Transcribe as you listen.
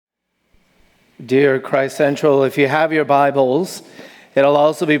Dear Christ Central, if you have your Bibles, it'll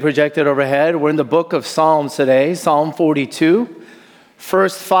also be projected overhead. We're in the book of Psalms today, Psalm 42,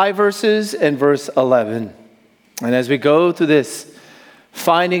 first 5 verses and verse 11. And as we go through this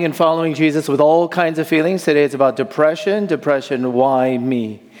finding and following Jesus with all kinds of feelings, today it's about depression, why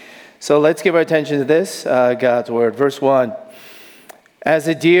me? So let's give our attention to this, God's word. Verse 1. As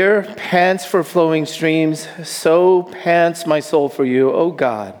a deer pants for flowing streams, so pants my soul for you, O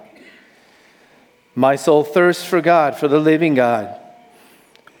God. My soul thirsts for God, for the living God.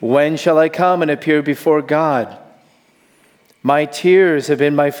 When shall I come and appear before God? My tears have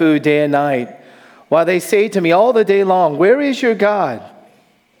been my food day and night, while they say to me all the day long, where is your God?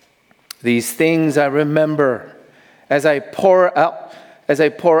 These things I remember as I pour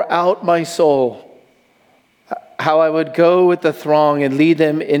out my soul, how I would go with the throng and lead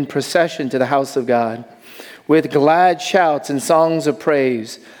them in procession to the house of God, with glad shouts and songs of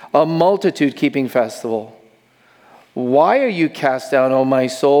praise, a multitude keeping festival. Why are you cast down, O my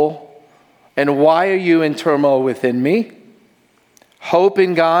soul? And why are you in turmoil within me? Hope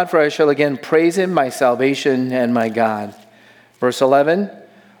in God, for I shall again praise him, my salvation and my God. Verse 11.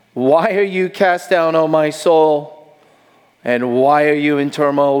 Why are you cast down, O my soul? And why are you in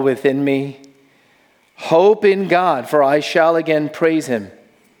turmoil within me? Hope in God, for I shall again praise him,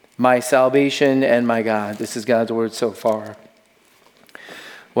 my salvation and my God. This is God's word so far.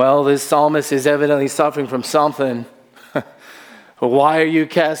 Well, this psalmist is evidently suffering from something. Why are you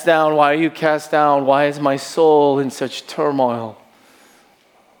cast down? Why are you cast down? Why is my soul in such turmoil?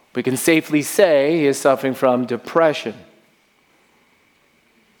 We can safely say he is suffering from depression.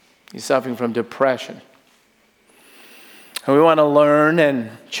 He's suffering from depression. And we want to learn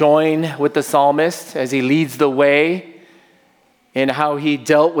and join with the psalmist as he leads the way in how he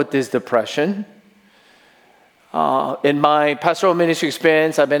dealt with this depression. In my pastoral ministry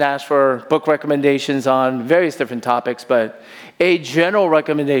experience, I've been asked for book recommendations on various different topics, but a general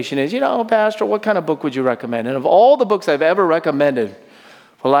recommendation is, Pastor, what kind of book would you recommend? And of all the books I've ever recommended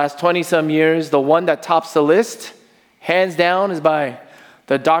for the last 20-some years, the one that tops the list, hands down, is by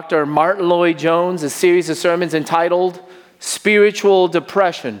the Dr. Martin Lloyd-Jones, a series of sermons entitled Spiritual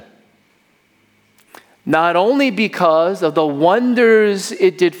Depression. Not only because of the wonders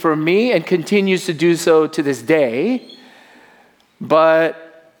it did for me and continues to do so to this day,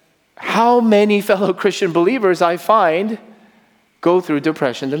 but how many fellow Christian believers I find go through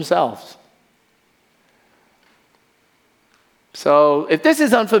depression themselves. So if this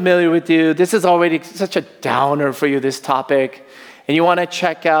is unfamiliar with you, this is already such a downer for you, this topic, and you want to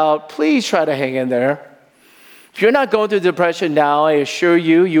check out, please try to hang in there. If you're not going through depression now, I assure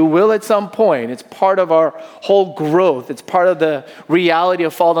you, you will at some point. It's part of our whole growth. It's part of the reality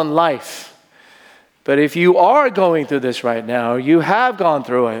of fallen life. But if you are going through this right now, you have gone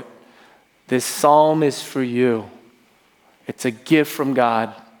through it, this psalm is for you. It's a gift from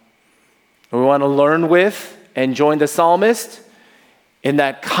God. We want to learn with and join the psalmist in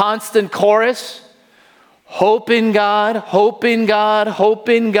that constant chorus. Hope in God, hope in God, hope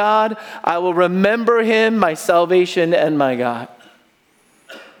in God. I will remember him, my salvation and my God.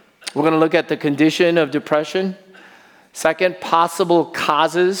 We're going to look at the condition of depression. Second, possible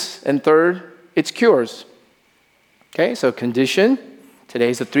causes. And third, its cures. Okay, so condition.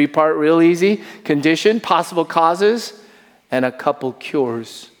 Today's a 3-part, real easy. Condition, possible causes, and a couple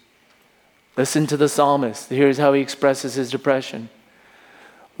cures. Listen to the psalmist. Here's how he expresses his depression.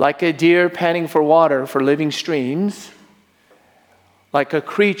 Like a deer panting for water, for living streams, like a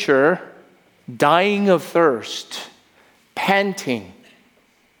creature dying of thirst, panting.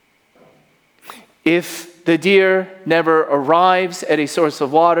 If the deer never arrives at a source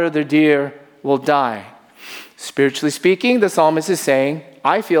of water, the deer will die. Spiritually speaking, the psalmist is saying,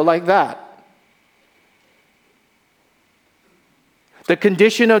 I feel like that. The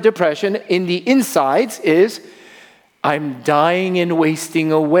condition of depression in the insides is, I'm dying and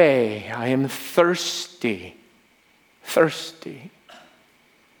wasting away. I am thirsty. Thirsty.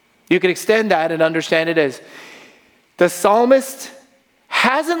 You can extend that and understand it as the psalmist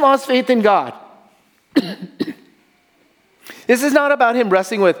hasn't lost faith in God. This is not about him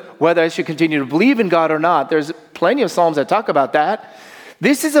wrestling with whether I should continue to believe in God or not. There's plenty of psalms that talk about that.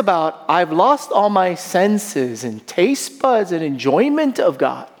 This is about, I've lost all my senses and taste buds and enjoyment of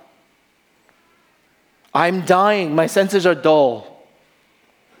God. I'm dying. My senses are dull.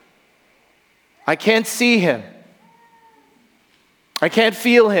 I can't see him. I can't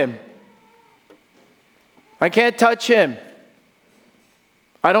feel him. I can't touch him.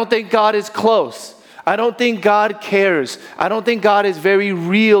 I don't think God is close. I don't think God cares. I don't think God is very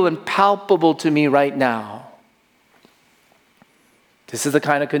real and palpable to me right now. This is the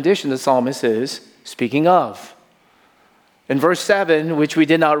kind of condition the psalmist is speaking of. In verse 7, which we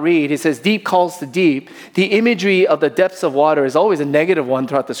did not read, it says, deep calls to deep. The imagery of the depths of water is always a negative one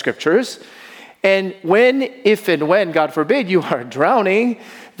throughout the scriptures. And if and when, God forbid, you are drowning,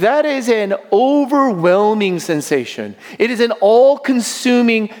 that is an overwhelming sensation. It is an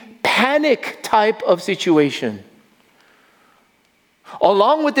all-consuming panic type of situation.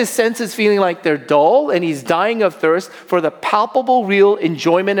 Along with his senses feeling like they're dull and he's dying of thirst for the palpable, real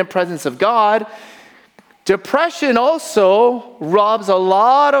enjoyment and presence of God, depression also robs a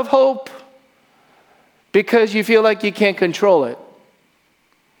lot of hope because you feel like you can't control it.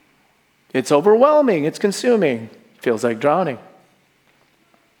 It's overwhelming, it's consuming, feels like drowning.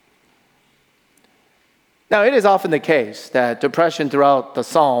 Now, it is often the case that depression throughout the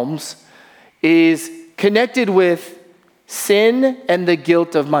Psalms is connected with sin and the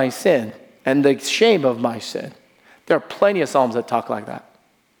guilt of my sin and the shame of my sin. There are plenty of Psalms that talk like that.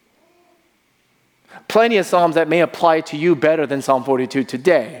 Plenty of Psalms that may apply to you better than Psalm 42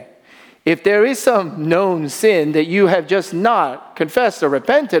 today. If there is some known sin that you have just not confessed or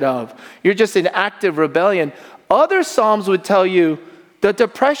repented of, you're just in active rebellion, other Psalms would tell you the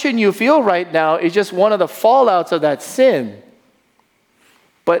depression you feel right now is just one of the fallouts of that sin.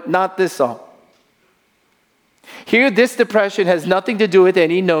 But not this Psalm. Here, this depression has nothing to do with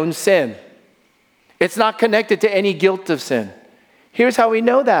any known sin. It's not connected to any guilt of sin. Here's how we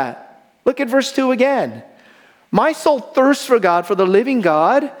know that. Look at verse 2 again. My soul thirsts for God, for the living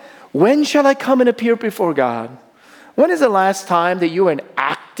God. When shall I come and appear before God? When is the last time that you were in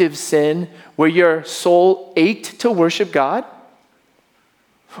active sin where your soul ached to worship God?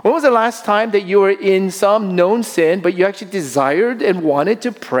 When was the last time that you were in some known sin, but you actually desired and wanted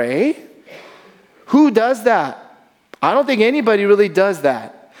to pray? Who does that? I don't think anybody really does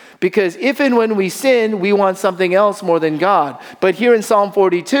that. Because if and when we sin, we want something else more than God. But here in Psalm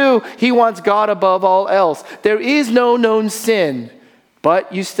 42, he wants God above all else. There is no known sin,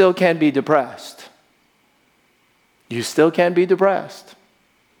 but you still can be depressed. You still can be depressed.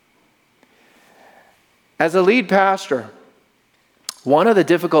 As a lead pastor, one of the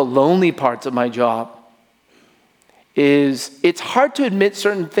difficult, lonely parts of my job is it's hard to admit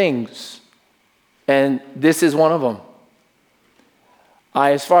certain things. And this is one of them.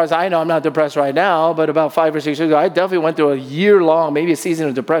 As far as I know, I'm not depressed right now, but about 5 or 6 years ago, I definitely went through a year-long, maybe a season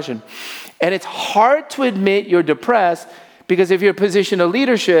of depression. And it's hard to admit you're depressed because if you're in a position of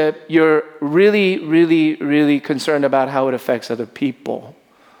leadership, you're really, really, really concerned about how it affects other people.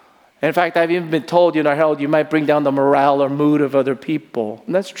 In fact, I've even been told, Harold, you might bring down the morale or mood of other people.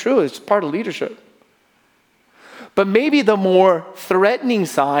 And that's true. It's part of leadership. But maybe the more threatening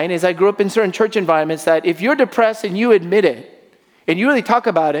sign is I grew up in certain church environments that if you're depressed and you admit it, and you really talk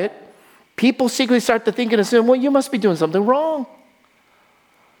about it, people secretly start to think and assume, well, you must be doing something wrong.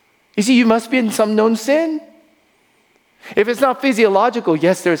 You see, you must be in some known sin. If it's not physiological,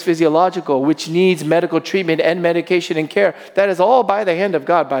 yes, there's physiological, which needs medical treatment and medication and care. That is all by the hand of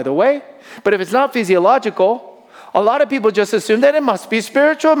God, by the way. But if it's not physiological, a lot of people just assume that it must be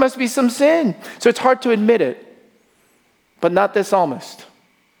spiritual, it must be some sin. So it's hard to admit it. But not this psalmist.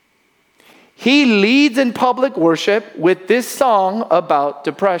 He leads in public worship with this song about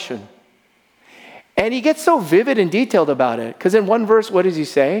depression. And he gets so vivid and detailed about it. Because in one verse, what does he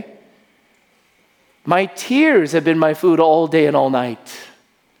say? My tears have been my food all day and all night.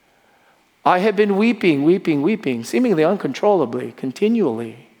 I have been weeping, weeping, weeping, seemingly uncontrollably,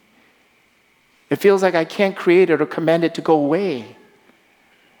 continually. It feels like I can't create it or command it to go away.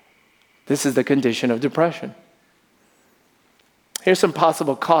 This is the condition of depression. Here's some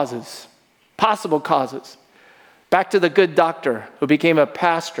possible causes. Possible causes. Back to the good doctor who became a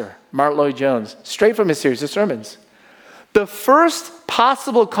pastor, Martyn Lloyd-Jones, straight from his series of sermons. The first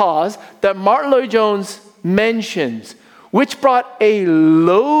possible cause that Martyn Lloyd-Jones mentions, which brought a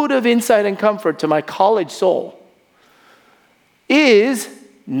load of insight and comfort to my college soul, is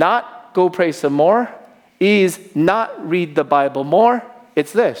not go pray some more, is not read the Bible more.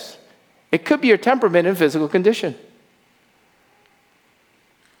 It's this. It could be your temperament and physical condition.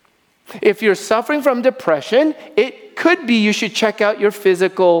 If you're suffering from depression, it could be you should check out your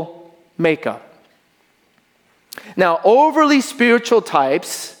physical makeup. Now, overly spiritual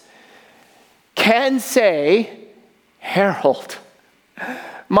types can say, Harold,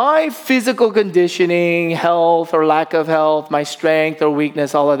 my physical conditioning, health or lack of health, my strength or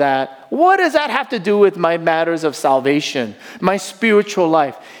weakness, all of that, what does that have to do with my matters of salvation, my spiritual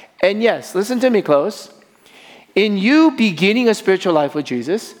life? And yes, listen to me close. In you beginning a spiritual life with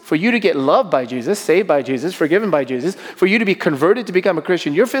Jesus, for you to get loved by Jesus, saved by Jesus, forgiven by Jesus, for you to be converted to become a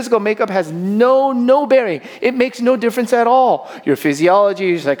Christian, your physical makeup has no bearing. It makes no difference at all. Your physiology,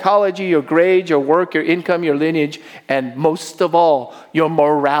 your psychology, your grades, your work, your income, your lineage, and most of all, your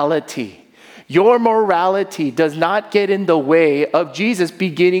morality. Your morality does not get in the way of Jesus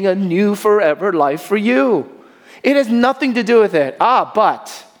beginning a new forever life for you. It has nothing to do with it.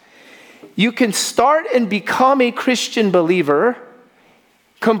 But you can start and become a Christian believer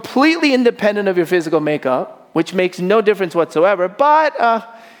completely independent of your physical makeup, which makes no difference whatsoever. But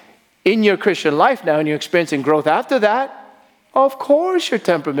in your Christian life now, and you're experiencing growth after that, of course your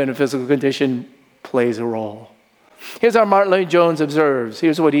temperament and physical condition plays a role. Here's how Martin Lloyd-Jones observes.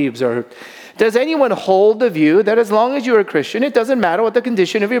 Here's what he observed. Does anyone hold the view that as long as you're a Christian, it doesn't matter what the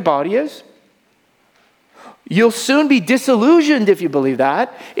condition of your body is? You'll soon be disillusioned if you believe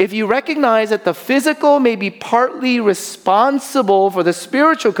that. If you recognize that the physical may be partly responsible for the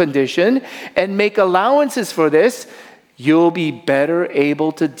spiritual condition and make allowances for this, you'll be better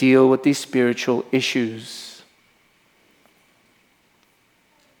able to deal with these spiritual issues.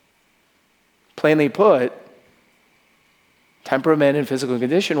 Plainly put, temperament and physical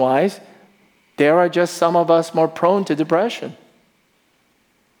condition-wise, there are just some of us more prone to depression.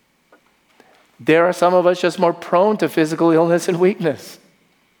 There are some of us just more prone to physical illness and weakness.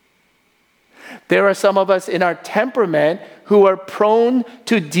 There are some of us in our temperament who are prone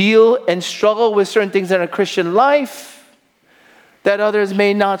to deal and struggle with certain things in our Christian life that others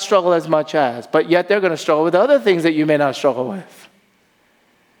may not struggle as much as, but yet they're going to struggle with other things that you may not struggle with.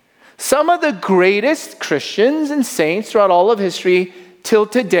 Some of the greatest Christians and saints throughout all of history till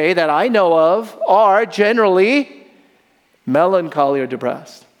today that I know of are generally melancholy or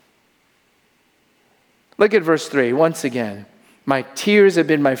depressed. Look at verse 3 once again. My tears have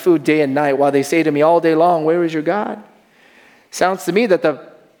been my food day and night, while they say to me all day long, where is your God? Sounds to me that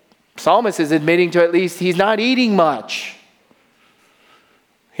the psalmist is admitting to at least he's not eating much.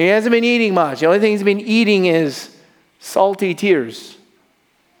 He hasn't been eating much. The only thing he's been eating is salty tears.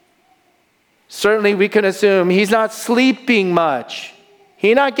 Certainly we can assume he's not sleeping much.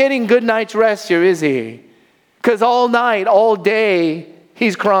 He's not getting good night's rest here, is he? Because all night, all day,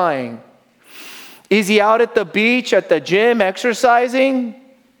 he's crying. Is he out at the beach, at the gym, exercising?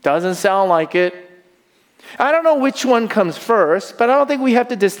 Doesn't sound like it. I don't know which one comes first, but I don't think we have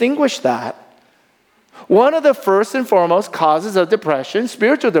to distinguish that. One of the first and foremost causes of depression,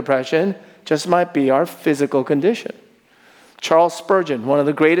 spiritual depression, just might be our physical condition. Charles Spurgeon, one of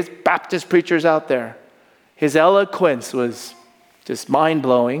the greatest Baptist preachers out there, his eloquence was just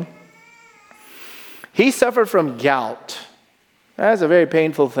mind-blowing. He suffered from gout. That's a very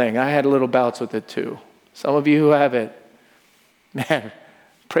painful thing. I had little bouts with it too. Some of you who have it, man,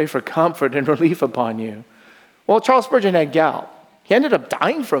 pray for comfort and relief upon you. Well, Charles Spurgeon had gout. He ended up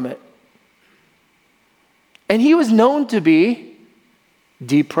dying from it. And he was known to be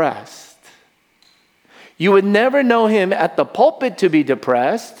depressed. You would never know him at the pulpit to be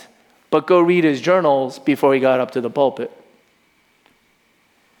depressed, but go read his journals before he got up to the pulpit.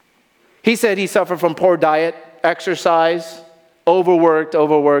 He said he suffered from poor diet, exercise, overworked,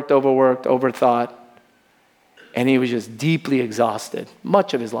 overthought, and he was just deeply exhausted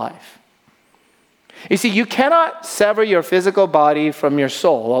much of his life. You see, you cannot sever your physical body from your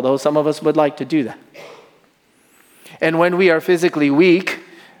soul, although some of us would like to do that. And when we are physically weak,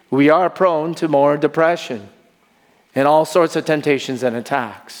 we are prone to more depression and all sorts of temptations and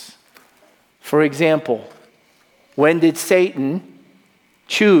attacks. For example, when did Satan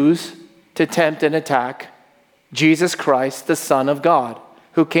choose to tempt and attack Jesus Christ, the Son of God,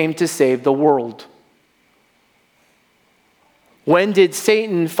 who came to save the world? When did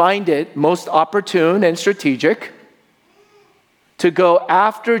Satan find it most opportune and strategic to go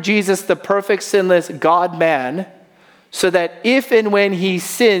after Jesus, the perfect, sinless God-man, so that if and when he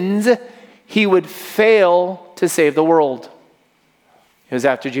sins, he would fail to save the world? It was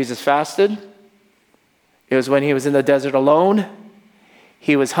after Jesus fasted. It was when he was in the desert alone.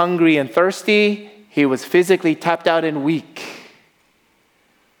 He was hungry and thirsty. He was physically tapped out and weak.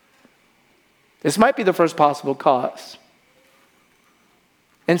 This might be the first possible cause.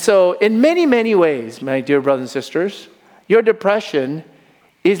 And so, in many, many ways, my dear brothers and sisters, your depression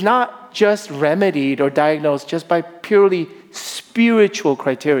is not just remedied or diagnosed just by purely spiritual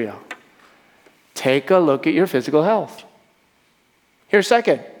criteria. Take a look at your physical health. Here's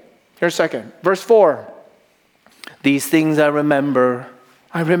second. Verse 4. These things I remember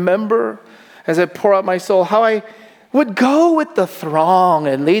as I pour out my soul, how I would go with the throng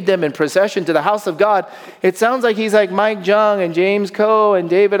and lead them in procession to the house of God. It sounds like he's like Mike Jung and James Coe and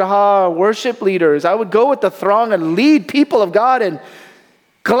David Ha, worship leaders. I would go with the throng and lead people of God in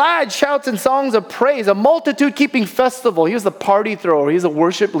glad shouts and songs of praise, a multitude keeping festival. He was the party thrower. He's a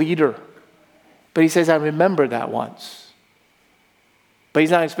worship leader. But he says, I remember that once. But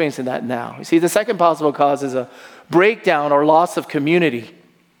he's not experiencing that now. You see, the second possible cause is a breakdown or loss of community.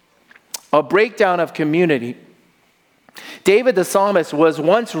 A breakdown of community. David the psalmist was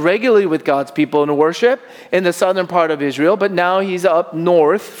once regularly with God's people in worship in the southern part of Israel, but now he's up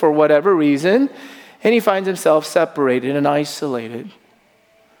north for whatever reason, and he finds himself separated and isolated.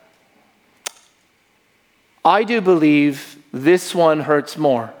 I do believe this one hurts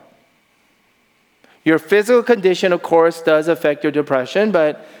more. Your physical condition, of course, does affect your depression,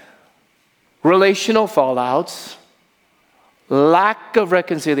 but relational fallouts, lack of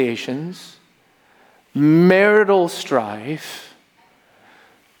reconciliations, marital strife,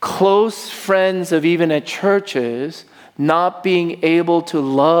 close friends of even at churches not being able to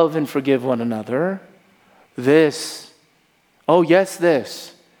love and forgive one another, this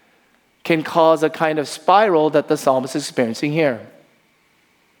can cause a kind of spiral that the psalmist is experiencing here.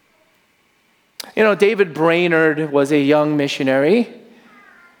 You know, David Brainerd was a young missionary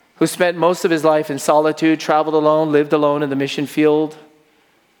who spent most of his life in solitude, traveled alone, lived alone in the mission field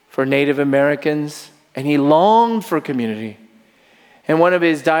for Native Americans, and he longed for community. In one of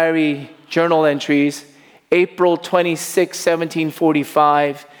his diary journal entries, April 26,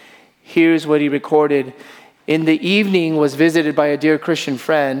 1745, here's what he recorded. In the evening was visited by a dear Christian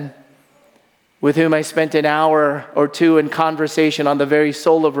friend with whom I spent an hour or two in conversation on the very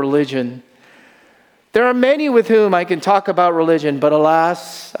soul of religion. There are many with whom I can talk about religion, but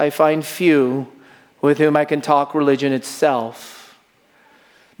alas, I find few with whom I can talk religion itself.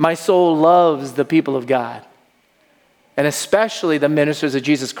 My soul loves the people of God, and especially the ministers of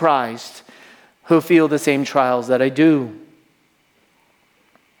Jesus Christ who feel the same trials that I do.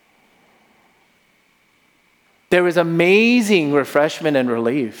 There is amazing refreshment and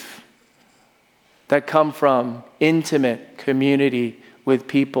relief that come from intimate community with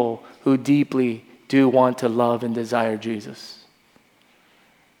people who deeply do want to love and desire Jesus.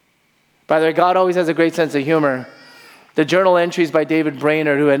 By the way, God always has a great sense of humor. The journal entries by David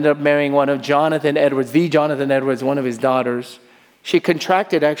Brainerd, who ended up marrying one of Jonathan Edwards, one of his daughters. She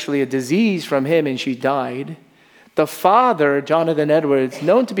contracted actually a disease from him and she died. The father, Jonathan Edwards,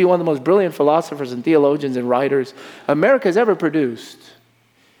 known to be one of the most brilliant philosophers and theologians and writers America has ever produced.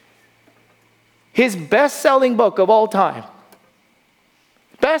 His best-selling book of all time,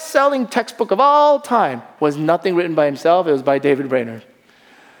 best-selling textbook of all time, was nothing written by himself. It was by David Brainerd.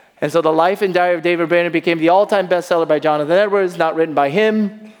 And so the life and diary of David Brainerd became the all-time bestseller by Jonathan Edwards, not written by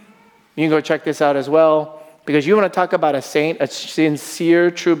him. You can go check this out as well. Because you want to talk about a saint, a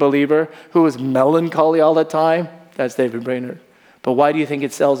sincere, true believer who was melancholy all the time, that's David Brainerd. But why do you think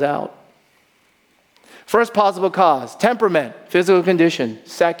it sells out? First possible cause, temperament, physical condition.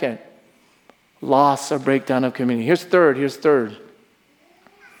 Second, loss or breakdown of community. Here's third.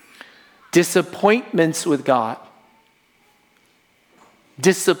 Disappointments with God.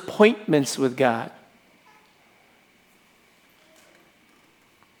 Disappointments with God.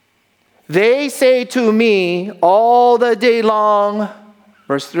 They say to me all the day long,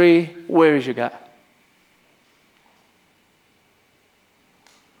 verse 3, where is your God?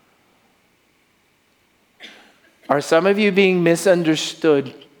 Are some of you being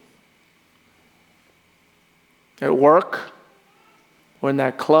misunderstood at work, or in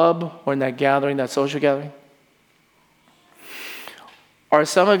that club, or in that gathering, that social gathering? Are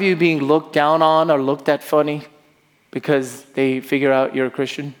some of you being looked down on or looked at funny because they figure out you're a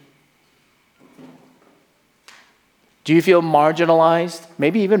Christian? Do you feel marginalized,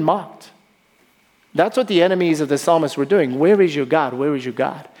 maybe even mocked? That's what the enemies of the psalmist were doing. Where is your God? Where is your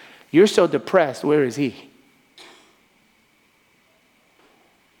God? You're so depressed. Where is he?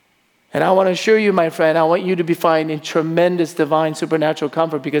 And I want to assure you, my friend, I want you to be finding tremendous divine supernatural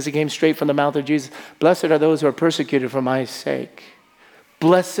comfort because it came straight from the mouth of Jesus. Blessed are those who are persecuted for my sake.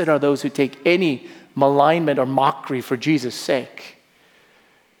 Blessed are those who take any malignment or mockery for Jesus' sake.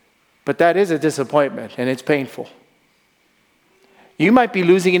 But that is a disappointment, and it's painful. You might be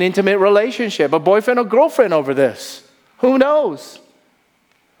losing an intimate relationship, a boyfriend or girlfriend over this. Who knows?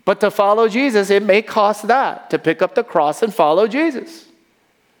 But to follow Jesus, it may cost that, to pick up the cross and follow Jesus.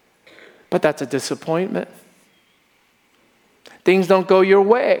 But that's a disappointment. Things don't go your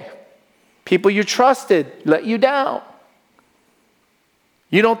way. People you trusted let you down.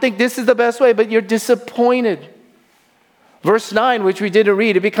 You don't think this is the best way, but you're disappointed. Verse 9, which we didn't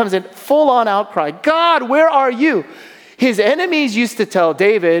read, it becomes a full-on outcry. God, where are you? His enemies used to tell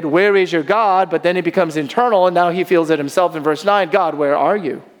David, where is your God? But then it becomes internal, and now he feels it himself in verse 9. God, where are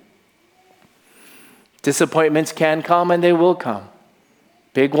you? Disappointments can come and they will come.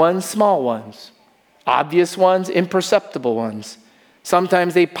 Big ones, small ones. Obvious ones, imperceptible ones.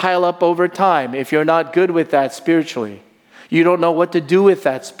 Sometimes they pile up over time if you're not good with that spiritually. You don't know what to do with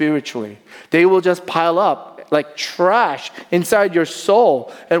that spiritually. They will just pile up like trash inside your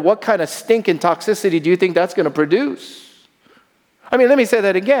soul. And what kind of stink and toxicity do you think that's going to produce? I mean, let me say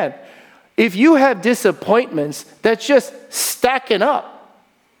that again. If you have disappointments that's just stacking up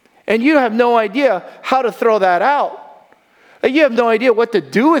and you have no idea how to throw that out, and you have no idea what to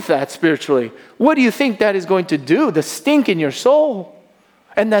do with that spiritually, what do you think that is going to do? The stink in your soul.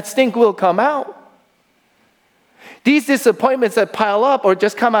 And that stink will come out. These disappointments that pile up or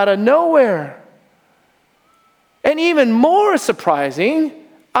just come out of nowhere. And even more surprising,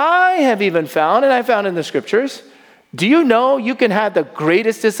 I have even found, and I found in the scriptures, do you know you can have the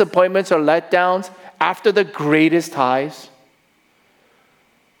greatest disappointments or letdowns after the greatest highs?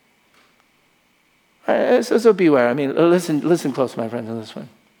 So beware. I mean, listen close, my friends, on this one.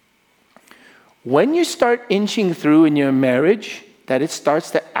 When you start inching through in your marriage, that it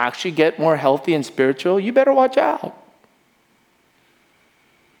starts to actually get more healthy and spiritual, you better watch out.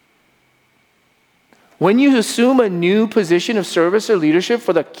 When you assume a new position of service or leadership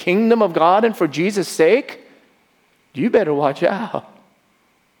for the kingdom of God and for Jesus' sake, you better watch out.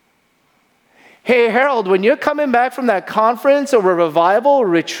 Hey, Harold, when you're coming back from that conference or a revival or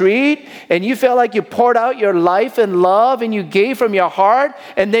retreat and you feel like you poured out your life and love and you gave from your heart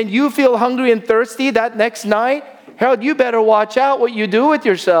and then you feel hungry and thirsty that next night, Harold, you better watch out what you do with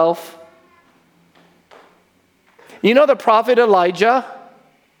yourself. You know the prophet Elijah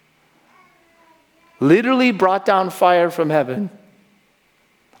literally brought down fire from heaven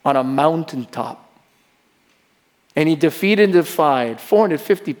on a mountaintop. And he defeated and defied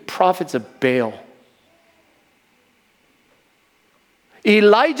 450 prophets of Baal.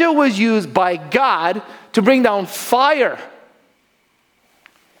 Elijah was used by God to bring down fire.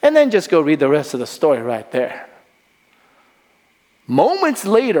 And then just go read the rest of the story right there. Moments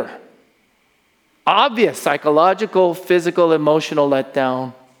later, obvious psychological, physical, emotional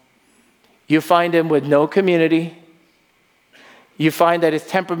letdown. You find him with no community. You find that his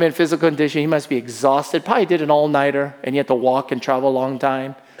temperament, physical condition, he must be exhausted. Probably did an all-nighter, and he had to walk and travel a long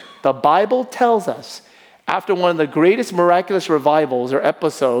time. The Bible tells us, after one of the greatest miraculous revivals or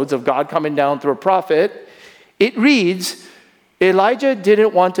episodes of God coming down through a prophet, it reads, Elijah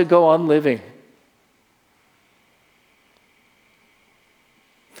didn't want to go on living.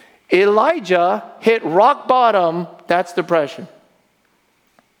 Elijah hit rock bottom, that's depression.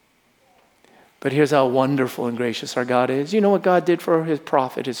 But here's how wonderful and gracious our God is. You know what God did for his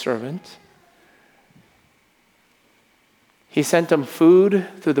prophet, his servant? He sent him food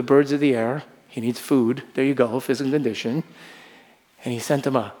through the birds of the air. He needs food. There you go, physical condition. And he sent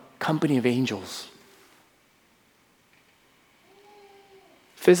him a company of angels.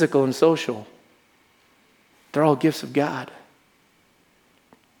 Physical and social. They're all gifts of God.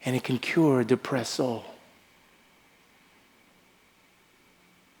 And it can cure a depressed soul.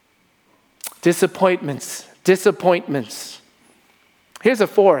 Disappointments. Here's a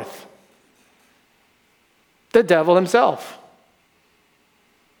fourth. The devil himself.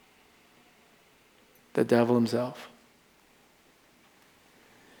 The devil himself.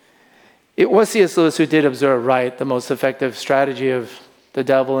 It was C.S. Lewis who did observe, right, the most effective strategy of the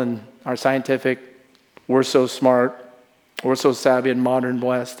devil in our scientific, we're so smart, we're so savvy in modern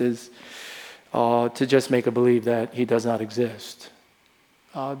West is to just make a believe that he does not exist.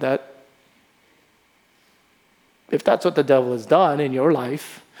 That if that's what the devil has done in your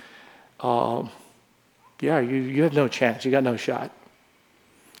life, you have no chance. You got no shot.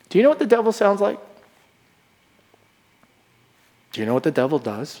 Do you know what the devil sounds like? Do you know what the devil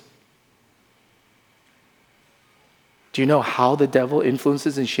does? Do you know how the devil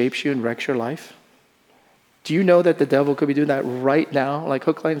influences and shapes you and wrecks your life? Do you know that the devil could be doing that right now, like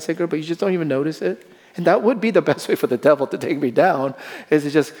hook, line, and sinker, but you just don't even notice it? And that would be the best way for the devil to take me down, is to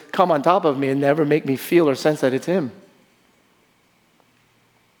just come on top of me and never make me feel or sense that it's him.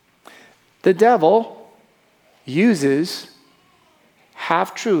 The devil uses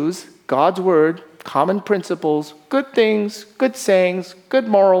half-truths, God's word, common principles, good things, good sayings, good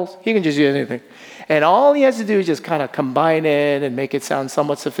morals. He can just use anything. And all he has to do is just kind of combine it and make it sound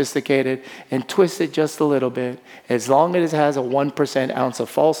somewhat sophisticated and twist it just a little bit, as long as it has a 1% ounce of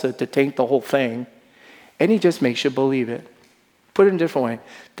falsehood to taint the whole thing. And he just makes you believe it. Put it in a different way.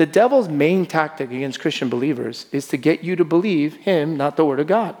 The devil's main tactic against Christian believers is to get you to believe him, not the Word of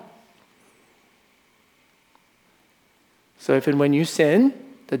God. So if and when you sin,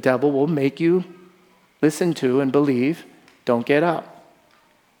 the devil will make you listen to and believe, don't get up.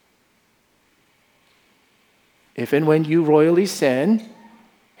 If and when you royally sin,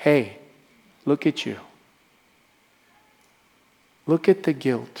 hey, look at you. Look at the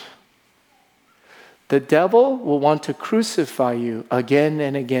guilt. The devil will want to crucify you again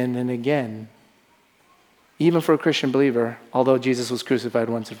and again and again. Even for a Christian believer, although Jesus was crucified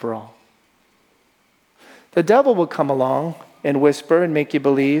once and for all. The devil will come along and whisper and make you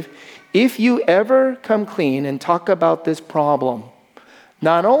believe, if you ever come clean and talk about this problem,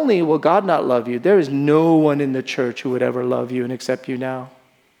 not only will God not love you, there is no one in the church who would ever love you and accept you now.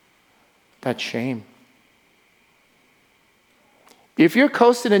 That's shame. If you're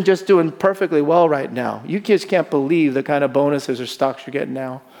coasting and just doing perfectly well right now, you just can't believe the kind of bonuses or stocks you're getting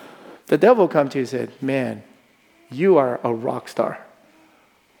now. The devil will come to you and say, man, you are a rock star.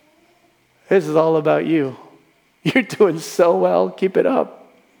 This is all about you. You're doing so well. Keep it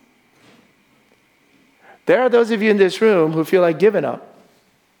up. There are those of you in this room who feel like giving up.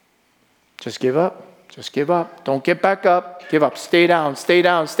 Just give up. Just give up. Don't get back up. Give up. Stay down. Stay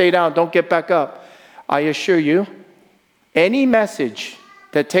down. Stay down. Don't get back up. I assure you, any message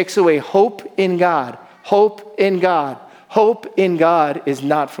that takes away hope in God, hope in God, hope in God is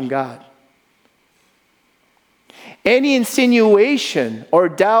not from God. Any insinuation or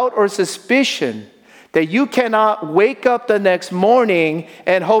doubt or suspicion that you cannot wake up the next morning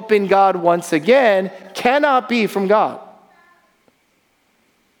and hope in God once again cannot be from God.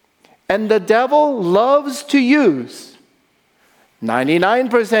 And the devil loves to use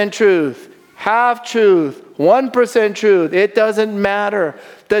 99% truth, half truth, 1% truth. It doesn't matter.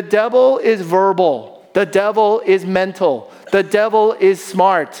 The devil is verbal. The devil is mental. The devil is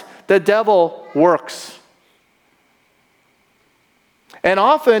smart. The devil works. And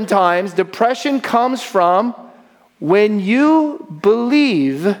oftentimes, depression comes from when you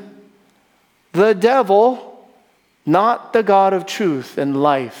believe the devil, not the God of truth and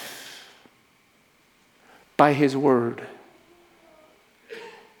life, by his word.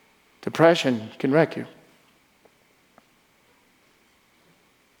 Depression can wreck you.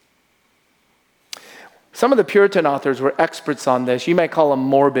 Some of the Puritan authors were experts on this. You might call them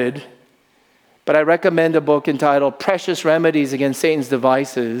morbid. But I recommend a book entitled Precious Remedies Against Satan's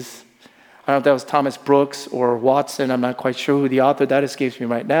Devices. I don't know if that was Thomas Brooks or Watson. I'm not quite sure who the author, that escapes me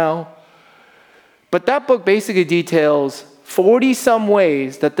right now. But that book basically details 40-some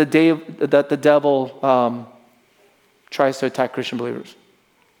ways that the devil tries to attack Christian believers.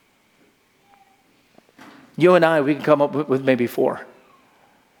 You and I, we can come up with maybe 4.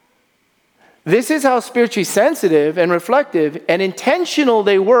 This is how spiritually sensitive and reflective and intentional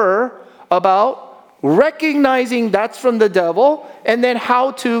they were about recognizing that's from the devil and then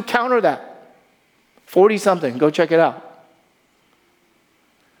how to counter that. 40-something. Go check it out.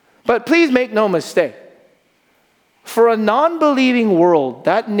 But please make no mistake. For a non-believing world,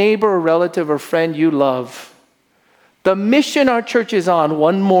 that neighbor or relative or friend you love, the mission our church is on,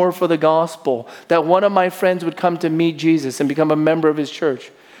 one more for the gospel, that one of my friends would come to meet Jesus and become a member of his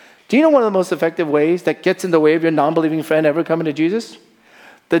church. Do you know one of the most effective ways that gets in the way of your non-believing friend ever coming to Jesus?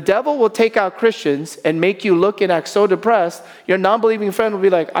 The devil will take out Christians and make you look and act so depressed, your non-believing friend will be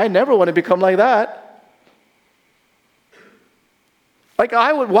like, I never want to become like that. Like,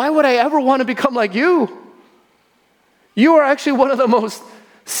 why would I ever want to become like you? You are actually one of the most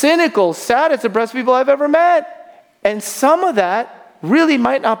cynical, saddest, depressed people I've ever met. And some of that really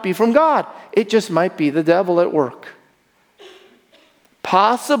might not be from God. It just might be the devil at work.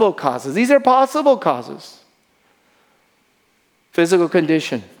 Possible causes. These are possible causes. Physical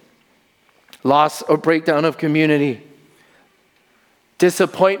condition, loss or breakdown of community,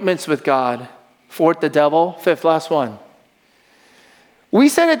 disappointments with God. 4th, the devil. 5th, last one. We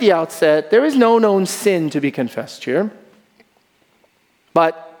said at the outset, there is no known sin to be confessed here.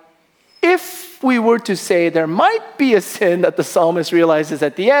 But if we were to say there might be a sin that the psalmist realizes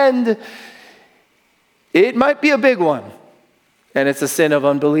at the end, it might be a big one. And it's a sin of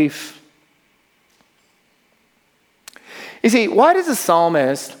unbelief. You see, why does the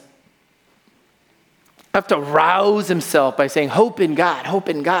psalmist have to rouse himself by saying, hope in God, hope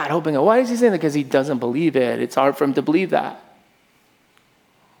in God, hope in God? Why is he saying that? Because he doesn't believe it. It's hard for him to believe that.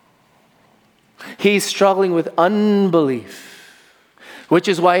 He's struggling with unbelief, which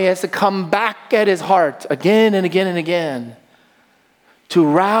is why he has to come back at his heart again and again and again to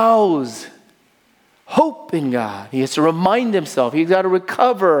rouse hope in God. He has to remind himself. He's got to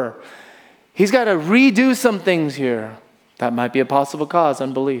recover. He's got to redo some things here. That might be a possible cause,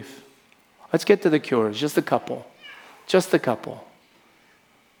 unbelief. Let's get to the cures, just a couple. Just a couple.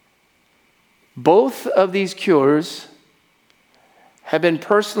 Both of these cures have been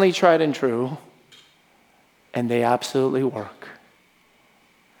personally tried and true, and they absolutely work.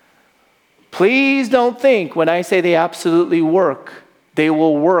 Please don't think when I say they absolutely work, they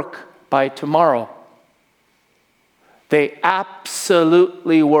will work by tomorrow. They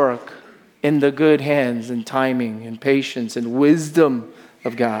absolutely work in the good hands and timing and patience and wisdom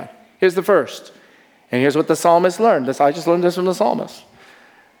of God. Here's the first. And here's what the psalmist learned. I just learned this from the psalmist.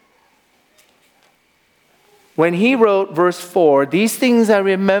 When he wrote verse 4, these things I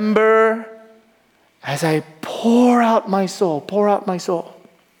remember as I pour out my soul. Pour out my soul.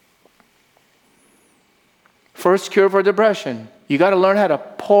 First cure for depression. You got to learn how to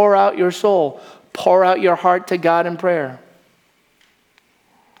pour out your soul. Pour out your heart to God in prayer.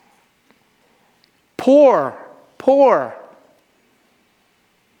 Pour.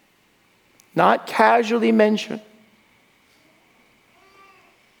 Not casually mentioned.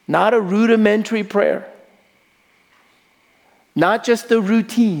 Not a rudimentary prayer. Not just a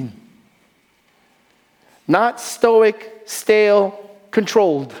routine. Not stoic, stale,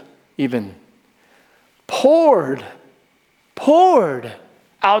 controlled even. Poured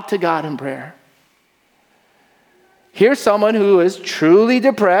out to God in prayer. Here's someone who is truly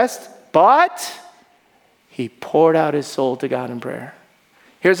depressed, but he poured out his soul to God in prayer.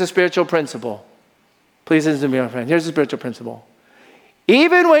 Here's a spiritual principle. Please listen to me, my friend. Here's a spiritual principle.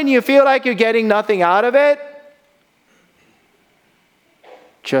 Even when you feel like you're getting nothing out of it,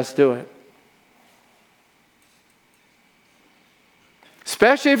 just do it.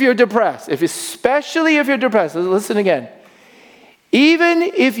 Especially if you're depressed. Especially if you're depressed. Listen again. Even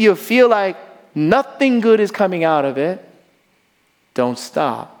if you feel like nothing good is coming out of it, don't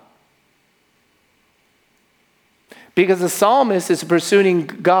stop. Because the psalmist is pursuing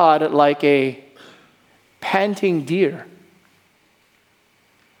God like a panting deer.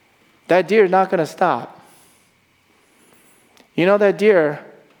 That deer is not going to stop. You know that deer,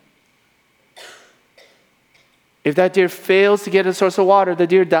 if that deer fails to get a source of water, the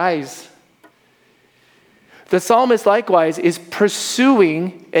deer dies. The psalmist likewise is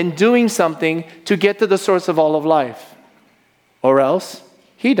pursuing and doing something to get to the source of all of life. Or else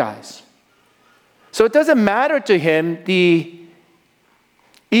he dies. So it doesn't matter to him the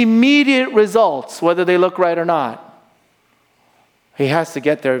immediate results, whether they look right or not. He has to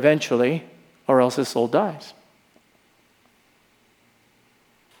get there eventually, or else his soul dies.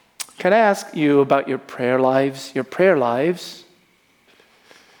 Can I ask you about your prayer lives? Your prayer lives.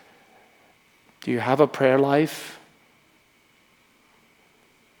 Do you have a prayer life?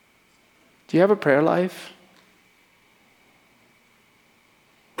 Do you have a prayer life?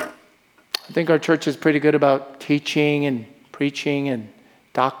 I think our church is pretty good about teaching and preaching and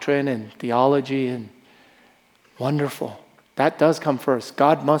doctrine and theology, and wonderful. That does come first.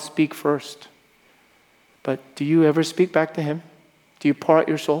 God must speak first. But do you ever speak back to him? Do you pour out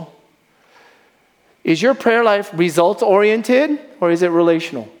your soul? Is your prayer life results-oriented or is it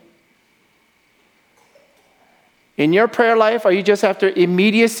relational? In your prayer life, are you just after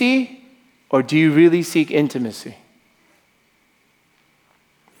immediacy or do you really seek intimacy?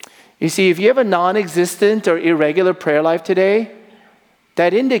 You see, if you have a non-existent or irregular prayer life today,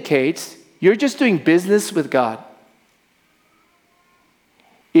 that indicates you're just doing business with God.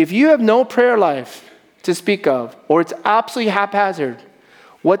 If you have no prayer life to speak of, or it's absolutely haphazard,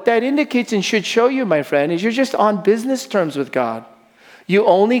 what that indicates and should show you, my friend, is you're just on business terms with God. You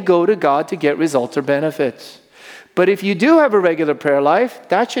only go to God to get results or benefits. But if you do have a regular prayer life,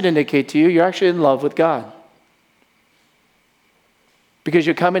 that should indicate to you you're actually in love with God. Because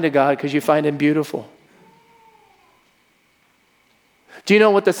you're coming to God because you find him beautiful. Do you know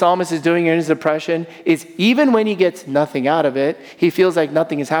what the psalmist is doing in his depression? Is even when he gets nothing out of it, he feels like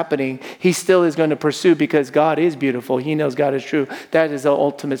nothing is happening, he still is going to pursue because God is beautiful. He knows God is true. That is the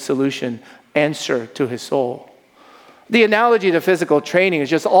ultimate solution, answer to his soul. The analogy to physical training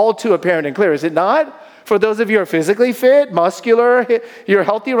is just all too apparent and clear, is it not? For those of you who are physically fit, muscular, you're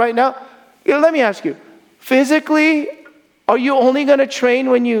healthy right now. Let me ask you, physically, are you only going to train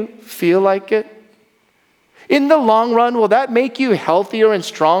when you feel like it? In the long run, will that make you healthier and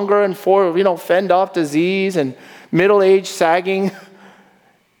stronger and fend off disease and middle-age sagging?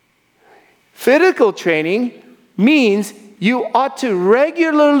 Physical training means you ought to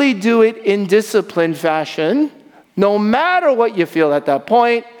regularly do it in disciplined fashion, no matter what you feel at that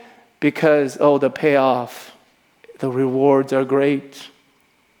point, because, the payoff, the rewards are great.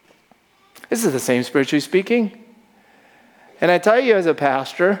 This is the same spiritually speaking. And I tell you as a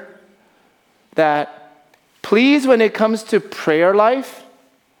pastor that please, when it comes to prayer life,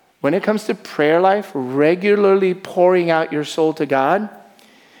 regularly pouring out your soul to God,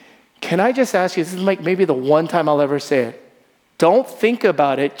 can I just ask you, this is like maybe the one time I'll ever say it. Don't think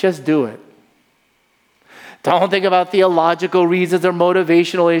about it, just do it. Don't think about theological reasons or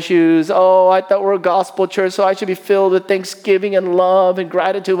motivational issues. Oh, I thought we're a gospel church, so I should be filled with thanksgiving and love and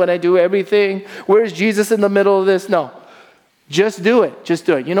gratitude when I do everything. Where's Jesus in the middle of this? No. Just do it. Just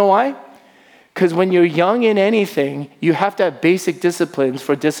do it. You know why? Because when you're young in anything, you have to have basic disciplines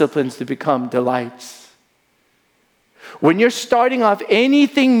for disciplines to become delights. When you're starting off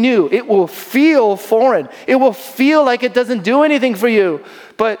anything new, it will feel foreign. It will feel like it doesn't do anything for you.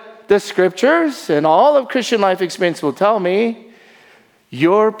 But the scriptures and all of Christian life experience will tell me,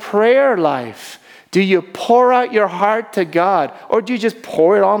 your prayer life, do you pour out your heart to God? Or do you just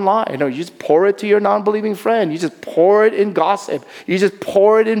pour it online? Or you just pour it to your non-believing friend? You just pour it in gossip? You just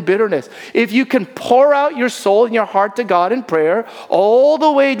pour it in bitterness? If you can pour out your soul and your heart to God in prayer, all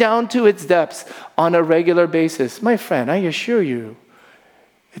the way down to its depths on a regular basis, my friend, I assure you,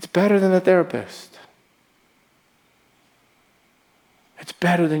 it's better than a therapist. It's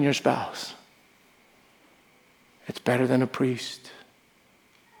better than your spouse. It's better than a priest.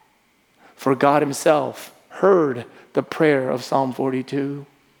 For God himself heard the prayer of Psalm 42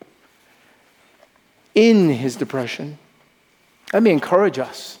 in his depression. Let me encourage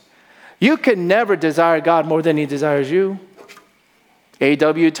us. You can never desire God more than he desires you.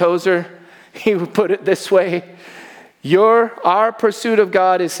 A.W. Tozer, he would put it this way. Our pursuit of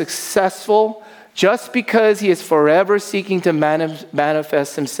God is successful just because he is forever seeking to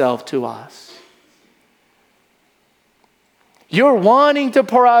manifest himself to us. Your wanting to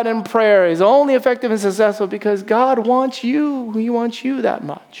pour out in prayer is only effective and successful because God wants you. He wants you that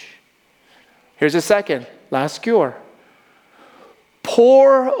much. Here's a second, last cure.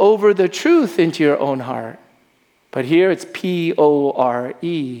 Pour over the truth into your own heart. But here it's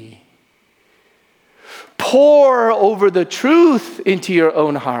P-O-R-E. Pour over the truth into your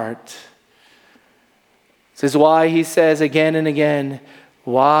own heart. This is why he says again and again,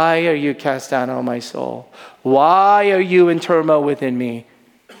 why are you cast down, O my soul? Why are you in turmoil within me?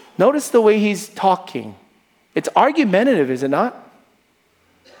 Notice the way he's talking. It's argumentative, is it not?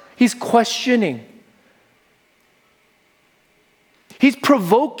 He's questioning. He's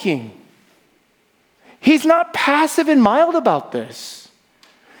provoking. He's not passive and mild about this.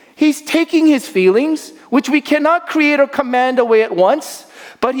 He's taking his feelings, which we cannot create or command away at once,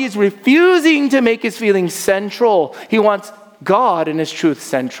 but he's refusing to make his feelings central. He wants God and his truth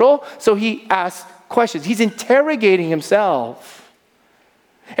central, so he asks questions. He's interrogating himself.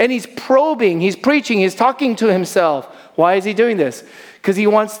 And he's probing, he's preaching, he's talking to himself. Why is he doing this? Because he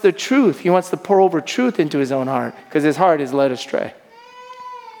wants the truth. He wants to pour over truth into his own heart, because his heart is led astray.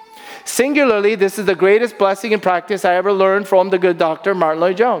 Singularly, this is the greatest blessing and practice I ever learned from the good doctor, Martin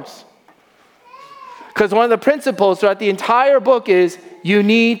Lloyd-Jones. Because one of the principles throughout the entire book is you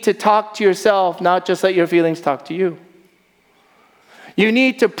need to talk to yourself, not just let your feelings talk to you. You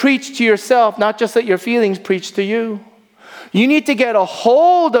need to preach to yourself, not just let your feelings preach to you. You need to get a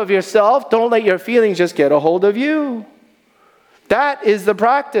hold of yourself. Don't let your feelings just get a hold of you. That is the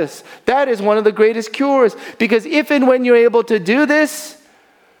practice. That is one of the greatest cures. Because if and when you're able to do this,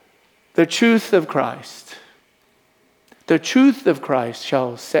 the truth of Christ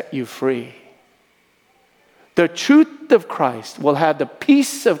shall set you free. The truth of Christ will have the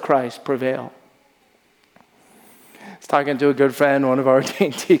peace of Christ prevail. I was talking to a good friend, one of our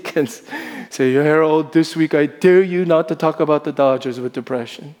ordained deacons. Say, Harold, this week I dare you not to talk about the Dodgers with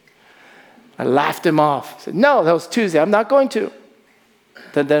depression. I laughed him off. I said, no, that was Tuesday. I'm not going to.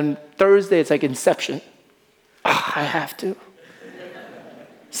 Then Thursday, it's like Inception. I have to.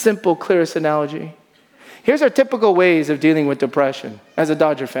 Simple, clearest analogy. Here's our typical ways of dealing with depression as a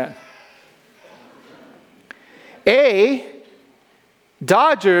Dodger fan. A,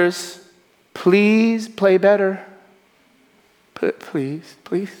 Dodgers, please play better. Please.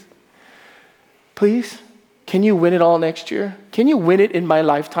 Can you win it all next year? Can you win it in my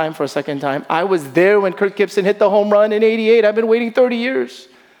lifetime for a second time? I was there when Kirk Gibson hit the home run in '88. I've been waiting 30 years.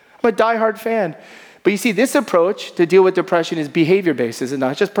 I'm a diehard fan. But you see, this approach to deal with depression is behavior-based, is it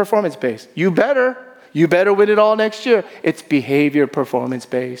not? It's just performance-based. You better win it all next year. It's behavior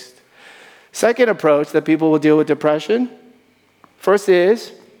performance-based. Second approach that people will deal with depression, first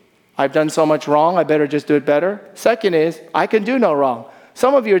is, I've done so much wrong, I better just do it better. Second is, I can do no wrong.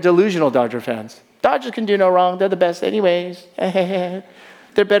 Some of you are delusional Dodger fans. Dodgers can do no wrong, they're the best anyways. They're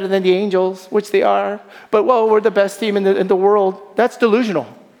better than the Angels, which they are. But, we're the best team in the world. That's delusional.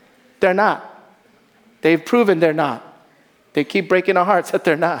 They're not. They've proven they're not. They keep breaking our hearts that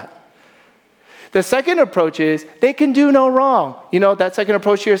they're not. The second approach is they can do no wrong. That second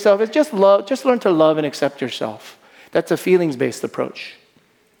approach to yourself is just love. Just learn to love and accept yourself. That's a feelings-based approach.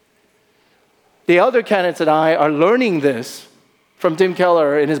 The elder candidates and I are learning this from Tim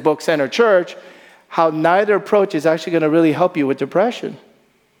Keller in his book, Center Church, how neither approach is actually going to really help you with depression.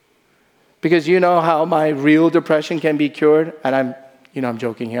 Because you know how my real depression can be cured? And I'm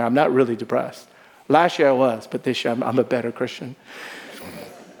joking here. I'm not really depressed. Last year I was, but this year I'm a better Christian.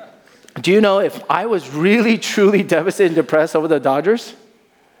 Do you know if I was really, truly devastated and depressed over the Dodgers,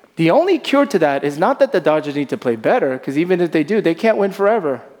 the only cure to that is not that the Dodgers need to play better, because even if they do, they can't win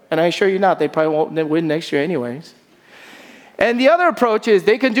forever. And I assure you not, they probably won't win next year anyways. And the other approach is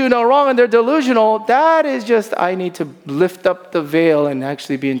they can do no wrong and they're delusional. That is just, I need to lift up the veil and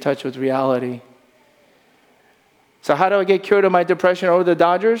actually be in touch with reality. So how do I get cured of my depression over the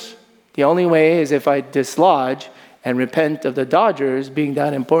Dodgers? The only way is if I dislodge and repent of the Dodgers being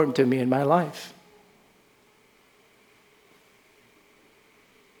that important to me in my life.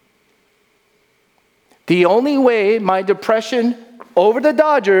 The only way my depression over the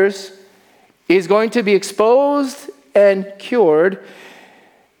Dodgers is going to be exposed and cured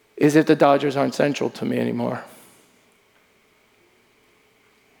is if the Dodgers aren't central to me anymore.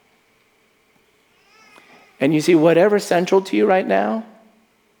 And you see, whatever's central to you right now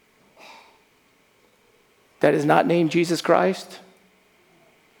that is not named Jesus Christ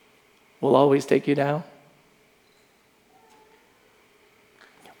will always take you down.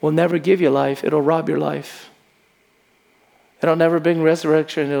 Will never give you life. It'll rob your life. It'll never bring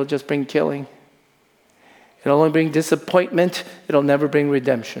resurrection. It'll just bring killing. It'll only bring disappointment. It'll never bring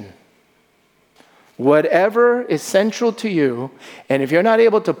redemption. Whatever is central to you, and if you're not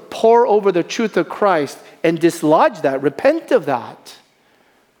able to pour over the truth of Christ and dislodge that, repent of that,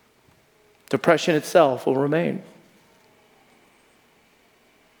 depression itself will remain.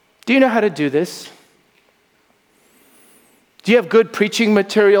 Do you know how to do this? Do you have good preaching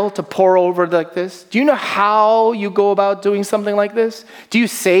material to pour over like this? Do you know how you go about doing something like this? Do you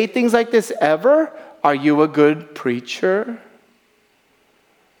say things like this ever? Are you a good preacher?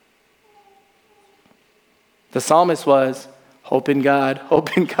 The psalmist was, hope in God,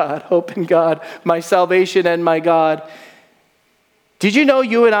 hope in God, hope in God, my salvation and my God. Did you know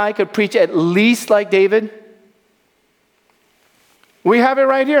you and I could preach at least like David? We have it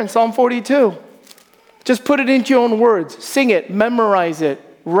right here in Psalm 42. Just put it into your own words. Sing it, memorize it,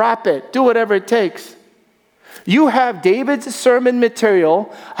 rap it, do whatever it takes. You have David's sermon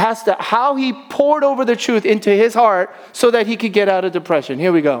material as to how he poured over the truth into his heart so that he could get out of depression.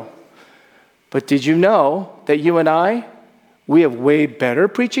 Here we go. But did you know that you and I, we have way better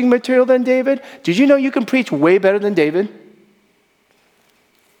preaching material than David? Did you know you can preach way better than David?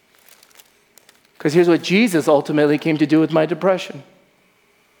 Because here's what Jesus ultimately came to do with my depression.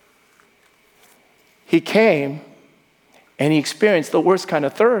 He came and he experienced the worst kind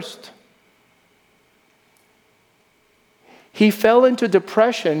of thirst. He fell into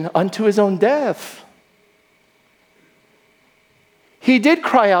depression unto his own death. He did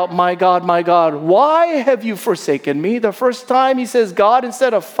cry out, my God, why have you forsaken me? The first time he says God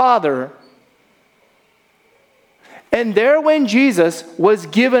instead of Father. And there when Jesus was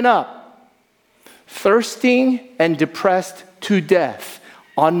given up, thirsting and depressed to death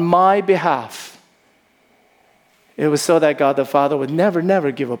on my behalf, it was so that God the Father would never,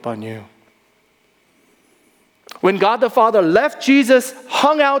 never give up on you. When God the Father left Jesus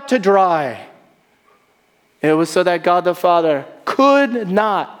hung out to dry, it was so that God the Father could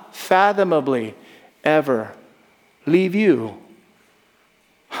not fathomably ever leave you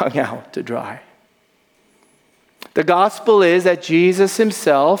hung out to dry. The gospel is that Jesus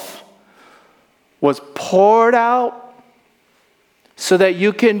himself was poured out so that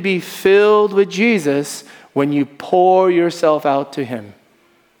you can be filled with Jesus when you pour yourself out to him.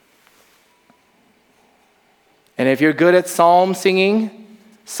 And if you're good at psalm singing,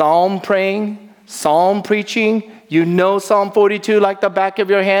 psalm praying, psalm preaching, you know Psalm 42 like the back of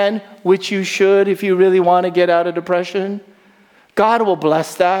your hand, which you should if you really want to get out of depression. God will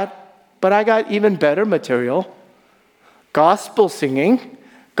bless that. But I got even better material. Gospel singing,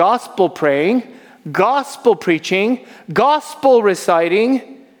 gospel praying, gospel preaching, gospel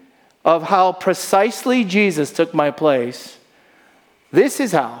reciting of how precisely Jesus took my place. This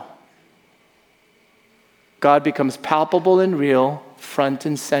is how God becomes palpable and real, front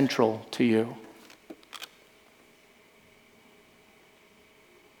and central to you.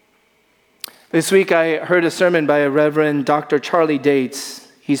 This week I heard a sermon by a Reverend Dr. Charlie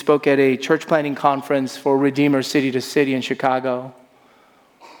Dates. He spoke at a church planting conference for Redeemer City to City in Chicago.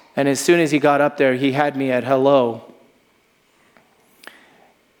 And as soon as he got up there, he had me at hello.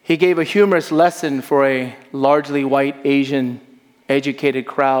 He gave a humorous lesson for a largely white, Asian, educated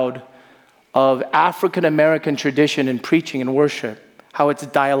crowd of African American tradition in preaching and worship, how it's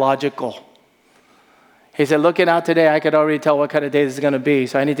dialogical. He said, looking out today, I could already tell what kind of day this is going to be,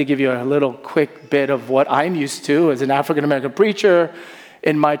 so I need to give you a little quick bit of what I'm used to as an African American preacher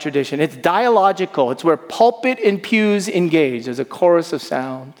in my tradition. It's dialogical. It's where pulpit and pews engage. There's a chorus of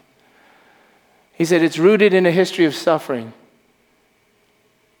sound. He said it's rooted in a history of suffering,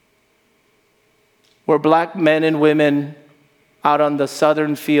 where black men and women out on the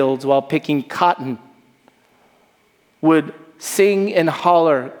southern fields while picking cotton would sing and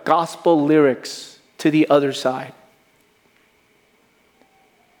holler gospel lyrics to the other side.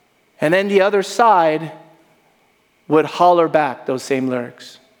 And then the other side would holler back those same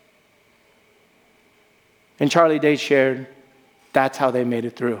lyrics. And Charlie Day shared, that's how they made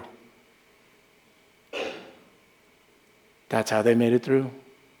it through. That's how they made it through.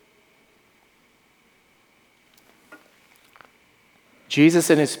 Jesus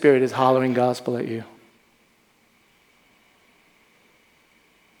in his spirit is hollering gospel at you.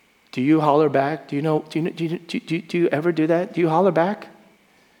 Do you holler back? Do you ever do that? Do you holler back?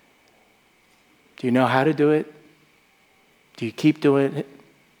 Do you know how to do it? Do you keep doing it?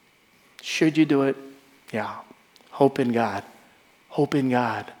 Should you do it? Yeah. Hope in God. Hope in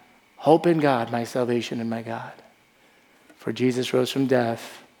God. Hope in God, my salvation and my God. For Jesus rose from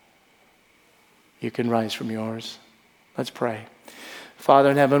death. You can rise from yours. Let's pray.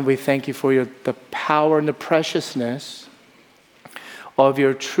 Father in heaven, we thank you for the power and the preciousness of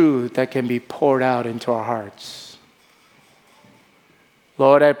your truth that can be poured out into our hearts.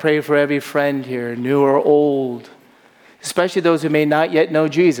 Lord, I pray for every friend here, new or old, especially those who may not yet know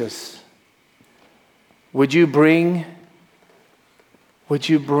Jesus. Would you bring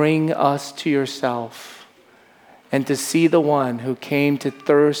us to yourself and to see the one who came to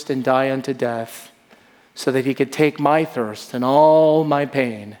thirst and die unto death so that he could take my thirst and all my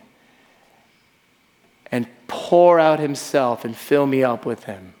pain and pour out himself and fill me up with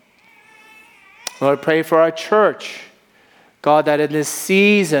him. Lord, pray for our church. God, that in this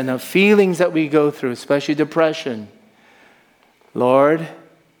season of feelings that we go through, especially depression, Lord,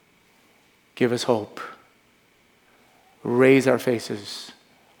 give us hope. Raise our faces.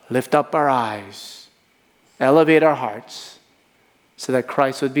 Lift up our eyes. Elevate our hearts so that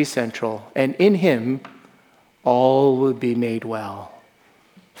Christ would be central. And in him, all would be made well.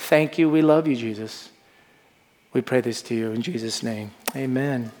 Thank you. We love you, Jesus. We pray this to you in Jesus' name.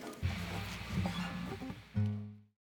 Amen.